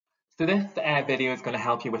So this video is going to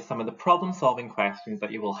help you with some of the problem-solving questions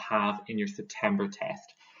that you will have in your September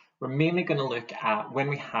test. We're mainly going to look at when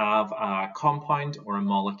we have a compound or a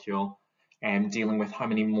molecule dealing with how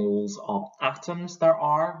many moles of atoms there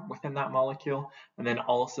are within that molecule, and then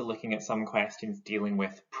also looking at some questions dealing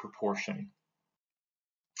with proportion.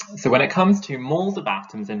 So when it comes to moles of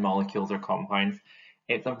atoms in molecules or compounds,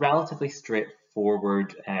 it's a relatively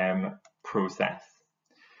straightforward process.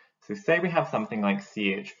 So say we have something like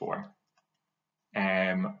CH4,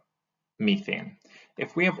 methane.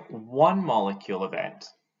 If we have one molecule of it,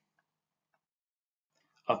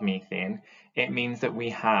 of methane, it means that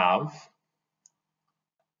we have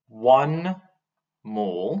 1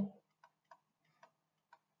 mole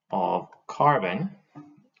of carbon.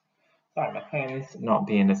 Sorry, my pen's not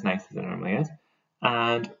being as nice as it normally is.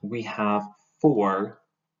 And we have 4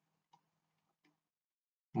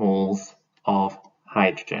 moles of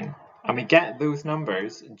hydrogen. And we get those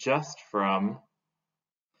numbers just from,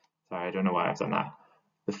 sorry, I don't know why I've done that.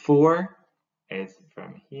 The 4 is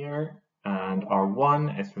from here, and our 1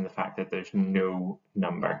 is from the fact that there's no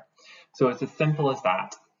number. So it's as simple as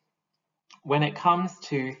that. When it comes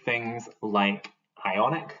to things like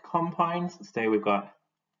ionic compounds, say we've got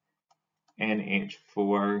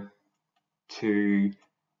NH4 to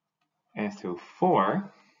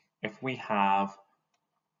SO4, if we have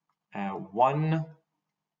 1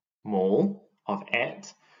 mole of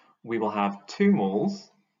it, we will have 2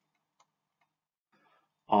 moles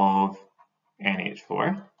of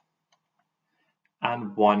NH4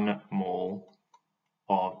 and 1 mole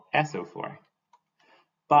of SO4.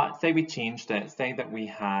 But say we changed it, say that we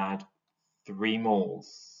had 3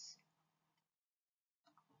 moles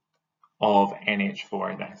of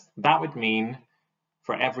NH4 this. That would mean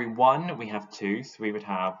for every 1 we have 2, so we would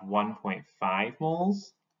have 1.5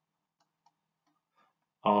 moles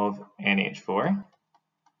of NH4.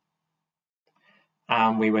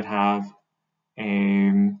 And we would have,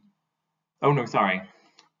 oh no, sorry,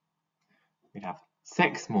 we'd have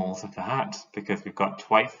 6 moles of that because we've got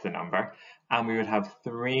twice the number, and we would have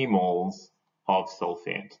 3 moles of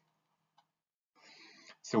sulfate.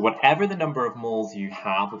 So whatever the number of moles you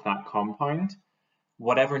have of that compound,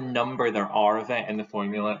 whatever number there are of it in the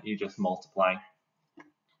formula, you just multiply.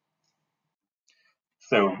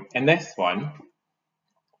 So in this one,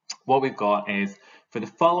 what we've got is for the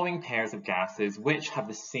following pairs of gases which have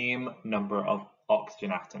the same number of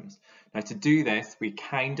oxygen atoms. Now to do this, we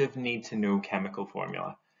kind of need to know chemical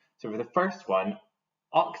formula. So for the first one,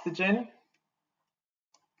 oxygen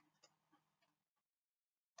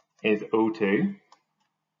is O2,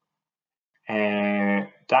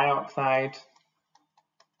 dioxide,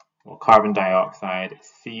 well, carbon dioxide is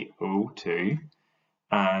CO2,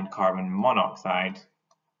 and carbon monoxide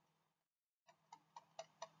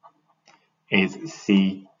is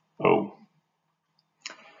CO.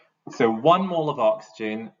 So 1 mole of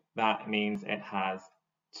oxygen, that means it has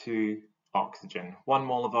 2 oxygen. 1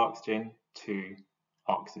 mole of oxygen, 2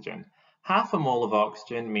 oxygen. Half a mole of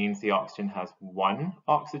oxygen means the oxygen has 1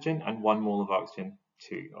 oxygen, and 1 mole of oxygen,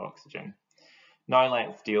 2 oxygen. Now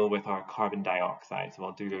let's deal with our carbon dioxide. So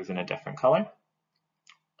I'll do those in a different colour.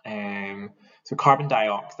 So carbon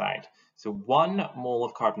dioxide. So 1 mole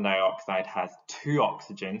of carbon dioxide has 2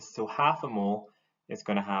 oxygens, so half a mole is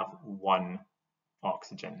going to have 1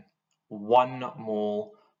 oxygen. 1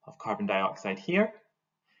 mole of carbon dioxide here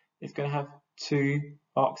is going to have 2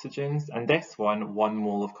 oxygens, and this one, 1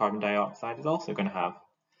 mole of carbon dioxide, is also going to have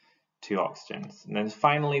 2 oxygens. And then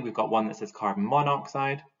finally we've got one that says carbon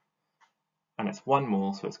monoxide, and it's 1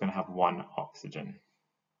 mole, so it's going to have 1 oxygen.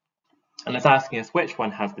 And it's asking us which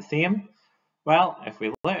one has the same. Well, if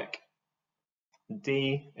we look,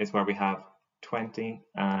 D is where we have 20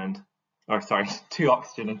 and, or sorry, 2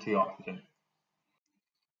 oxygen and 2 oxygen.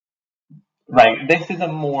 Right, this is a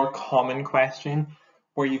more common question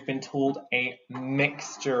where you've been told a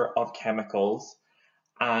mixture of chemicals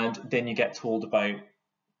and then you get told about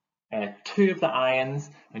 2 of the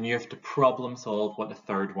ions and you have to problem solve what the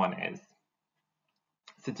third one is.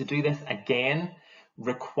 So to do this again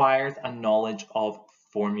requires a knowledge of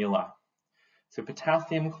formula. So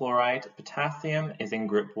potassium chloride, potassium is in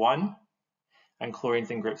group 1 and chlorine's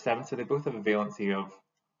in group 7, so they both have a valency of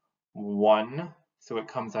 1, so it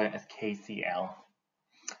comes out as KCl.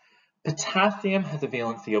 Potassium has a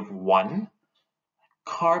valency of 1.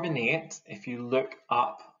 Carbonate, if you look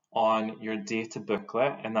up on your data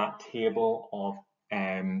booklet in that table of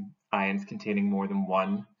ions containing more than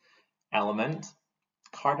 1 element,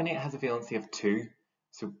 carbonate has a valency of 2,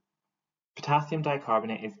 so potassium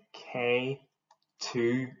dicarbonate is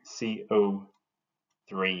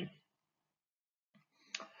K2CO3.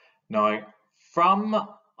 Now, from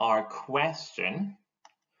our question,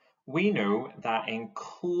 we know that in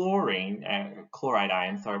chloride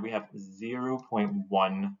ion, we have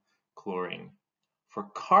 0.1 chlorine. For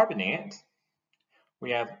carbonate, we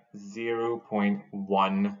have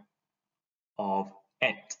 0.1 of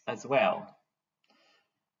it as well.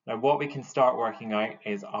 Now what we can start working out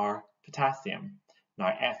is our potassium.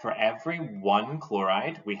 Now for every 1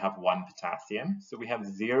 chloride, we have 1 potassium, so we have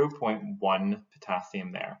 0.1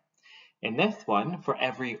 potassium there. In this one, for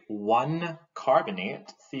every 1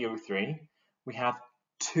 carbonate, CO3, we have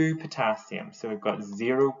 2 potassium, so we've got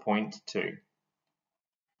 0.2. If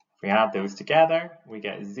we add those together, we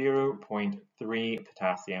get 0.3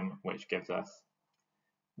 potassium, which gives us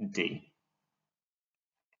D.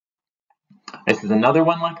 This is another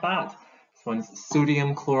one like that. This one's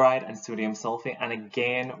sodium chloride and sodium sulfate, and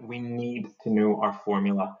again, we need to know our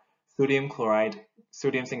formula. Sodium chloride,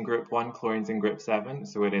 sodium's in group 1, chlorine's in group 7,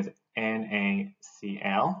 so it is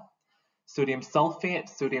NaCl. Sodium sulfate,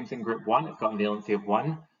 sodium's in group 1, it's got a valency of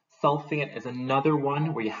 1. Sulfate is another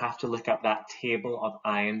one where you have to look up that table of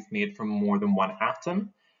ions made from more than one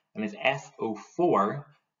atom, and it's SO4,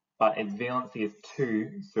 but its valency is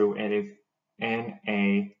 2, so it is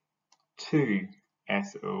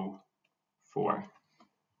Na2SO4.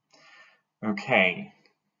 Okay,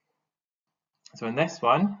 so in this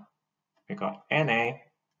one, we got NaCl,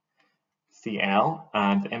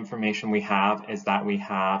 and the information we have is that we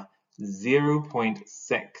have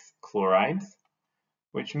 0.6 chlorides,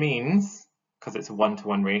 which means, because it's a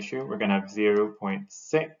 1-to-1 ratio, we're going to have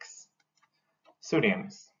 0.6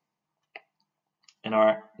 sodiums. In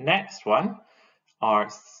our next one, our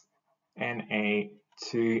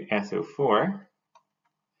Na2SO4,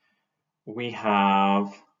 we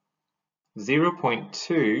have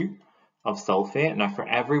 0.2 of sulfate. Now for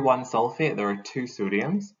every 1 sulfate, there are 2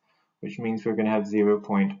 sodiums, which means we're going to have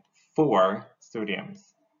 0.4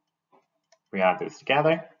 sodiums. We add those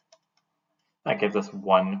together, that gives us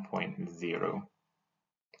 1.0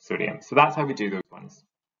 sodium. So that's how we do those ones.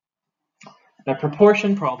 Now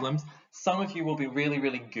proportion problems, some of you will be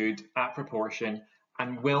really good at proportion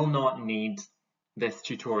and will not need this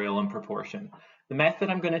tutorial on proportion. The method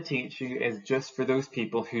I'm going to teach you is just for those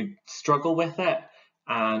people who struggle with it,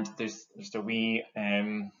 and there's just a wee,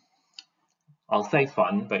 I'll say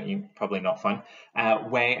fun, but probably not fun,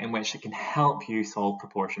 way in which it can help you solve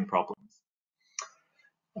proportion problems.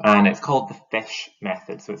 And it's called the fish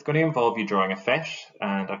method. So it's going to involve you drawing a fish,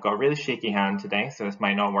 and I've got a really shaky hand today, so this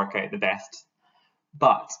might not work out the best.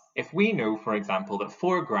 But if we know, for example, that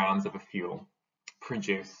 4 grams of a fuel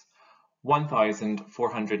produce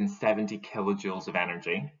 1,470 kilojoules of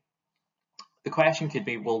energy, the question could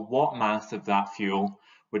be, well, what mass of that fuel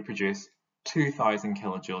would produce 2,000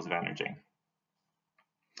 kilojoules of energy?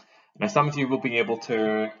 Now, some of you will be able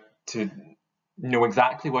to know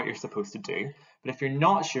exactly what you're supposed to do, but if you're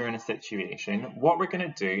not sure in a situation, what we're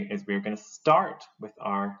going to do is we're going to start with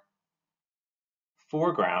our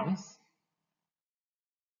 4 grams,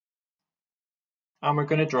 and we're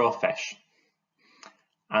going to draw a fish.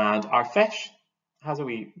 And our fish has a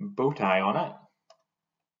wee bow tie on it.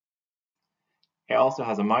 It also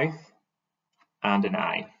has a mouth and an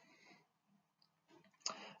eye.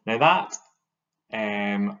 Now that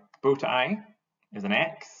bow tie is an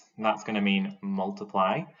X, and that's going to mean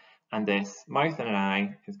multiply, and this mouth and an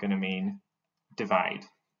eye is going to mean divide.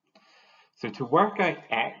 So to work out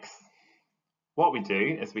X, what we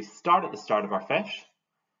do is we start at the start of our fish.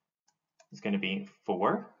 It's going to be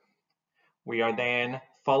 4. We are then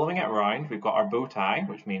following it around. We've got our bow tie,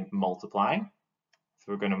 which means multiply. So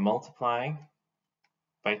we're going to multiply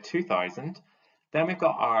by 2,000. Then we've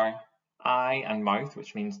got our eye and mouth,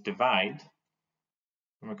 which means divide.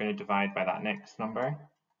 And we're going to divide by that next number.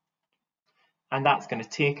 And that's going to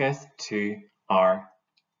take us to our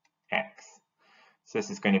X. So this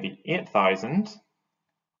is going to be 8,000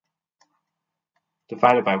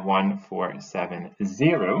 divided by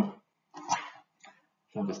 1470.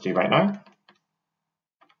 I'll just do right now.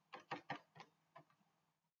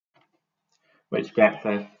 Which gets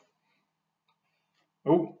us,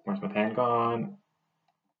 oh, where's my pen gone?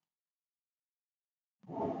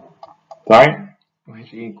 Sorry,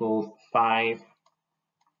 which equals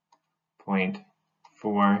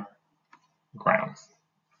 5.4 grams.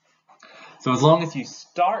 So as long as you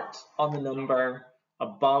start on the number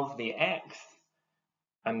above the X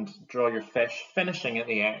and draw your fish finishing at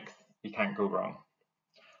the X, you can't go wrong.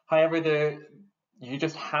 However, you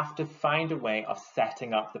just have to find a way of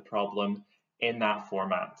setting up the problem in that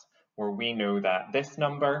format, where we know that this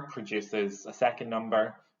number produces a second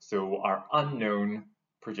number, so our unknown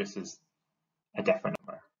produces a different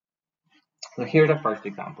number. So here's our first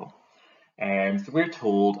example. So we're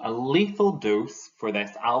told a lethal dose for this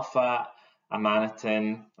alpha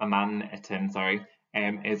amanitin,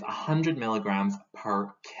 is 100 milligrams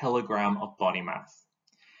per kilogram of body mass.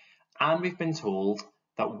 And we've been told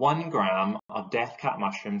that 1 gram of death cap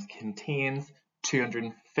mushrooms contains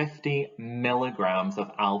 250 milligrams of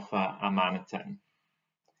alpha amanitin.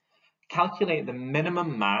 Calculate the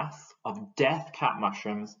minimum mass of death cap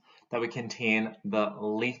mushrooms that would contain the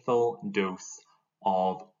lethal dose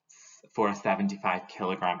for a 75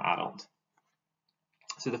 kilogram adult.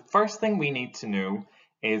 So the first thing we need to know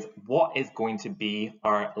is what is going to be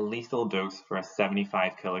our lethal dose for a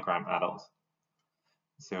 75 kilogram adult.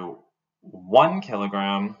 So 1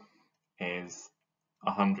 kilogram is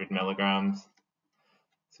 100 milligrams.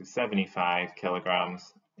 So 75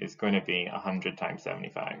 kilograms is going to be 100 times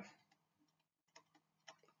 75,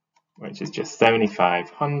 which is just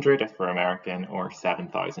 7,500 if we're American, or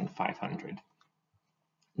 7,500.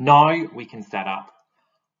 Now we can set up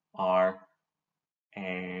our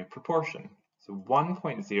proportion. So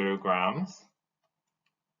 1.0 grams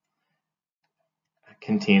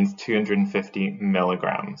contains 250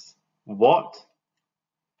 milligrams. What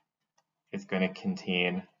is going to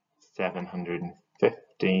contain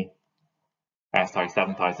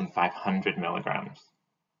 7,500 milligrams?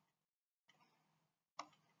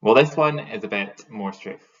 Well, this one is a bit more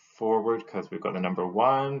straightforward because we've got the number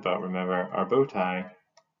 1, but remember our bow tie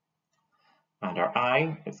and our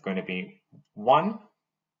I is going to be 1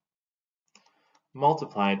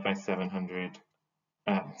 multiplied by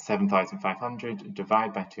 7,500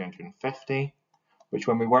 divided by 250, which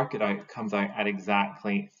when we work it out comes out at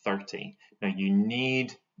exactly 30. Now you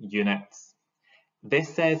need units.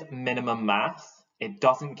 This says minimum mass. It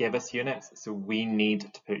doesn't give us units, so we need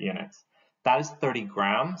to put units. That is 30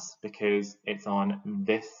 grams because it's on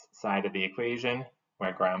this side of the equation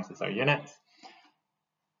where grams is our units.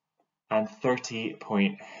 And 30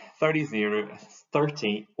 or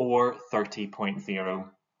 30.0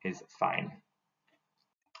 is fine.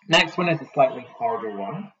 Next one is a slightly harder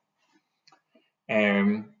one.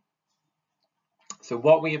 So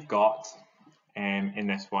what we have got in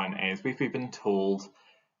this one is we've been told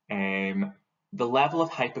the level of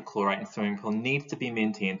hypochlorite in swimming pool needs to be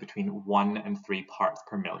maintained between 1 and 3 parts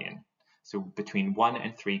per million. So between 1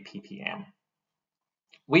 and 3 ppm.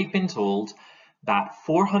 We've been told that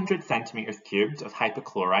 400 centimeters cubed of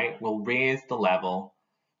hypochlorite will raise the level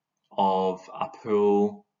of a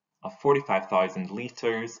pool of 45,000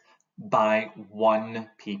 litres by 1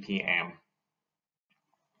 ppm.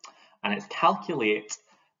 And it's calculate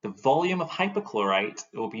the volume of hypochlorite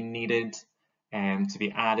that will be needed to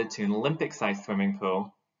be added to an Olympic-sized swimming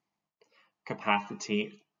pool,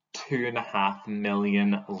 capacity 2.5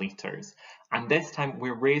 million litres. And this time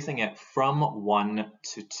we're raising it from 1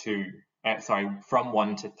 to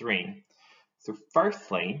 3. So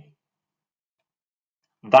firstly,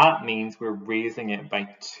 that means we're raising it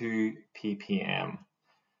by 2 ppm.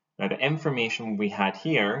 Now the information we had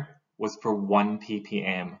here was for 1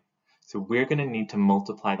 ppm. So we're going to need to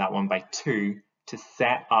multiply that one by 2 to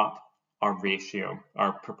set up our ratio,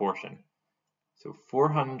 our proportion. So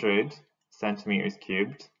 400 centimeters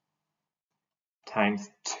cubed times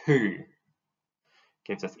 2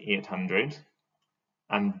 gives us 800.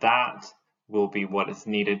 And that will be what is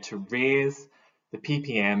needed to raise the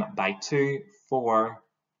ppm by 2 for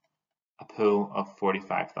a pool of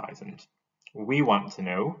 45,000. We want to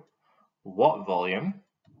know what volume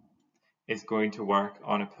is going to work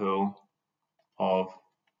on a pool of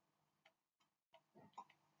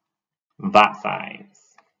that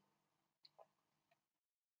size.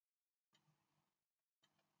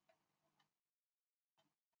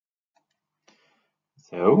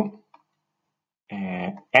 So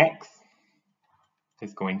X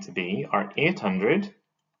is going to be our 800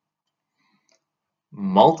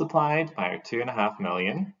 multiplied by our 2.5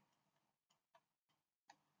 million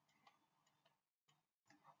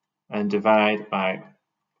and divide by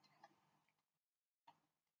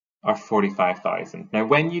our 45,000. Now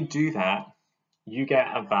when you do that, you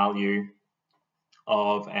get a value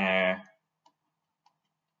of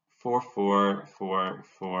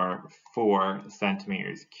 44444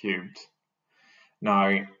 centimeters cubed.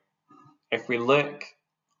 Now if we look,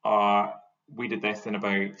 we did this in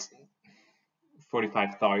about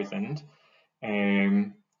 45,000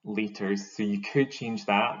 litres, so you could change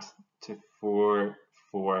that to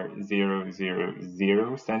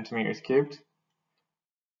 44000 centimeters cubed.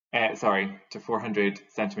 To 400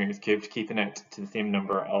 centimeters cubed, keeping it to the same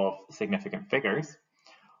number of significant figures.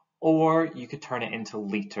 Or you could turn it into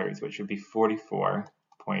litres, which would be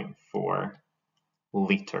 44.4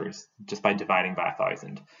 litres, just by dividing by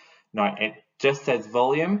 1,000. Now it just says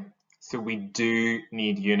volume, so we do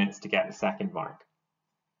need units to get the second mark.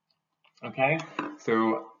 Okay,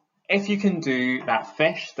 so if you can do that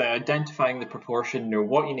fish, the identifying the proportion, know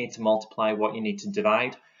what you need to multiply, what you need to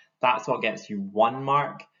divide, that's what gets you 1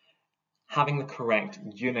 mark. Having the correct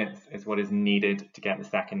units is what is needed to get the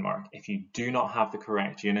second mark. If you do not have the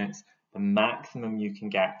correct units, the maximum you can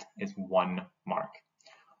get is 1 mark.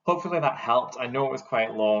 Hopefully that helped. I know it was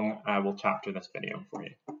quite long. I will chapter this video for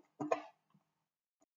you.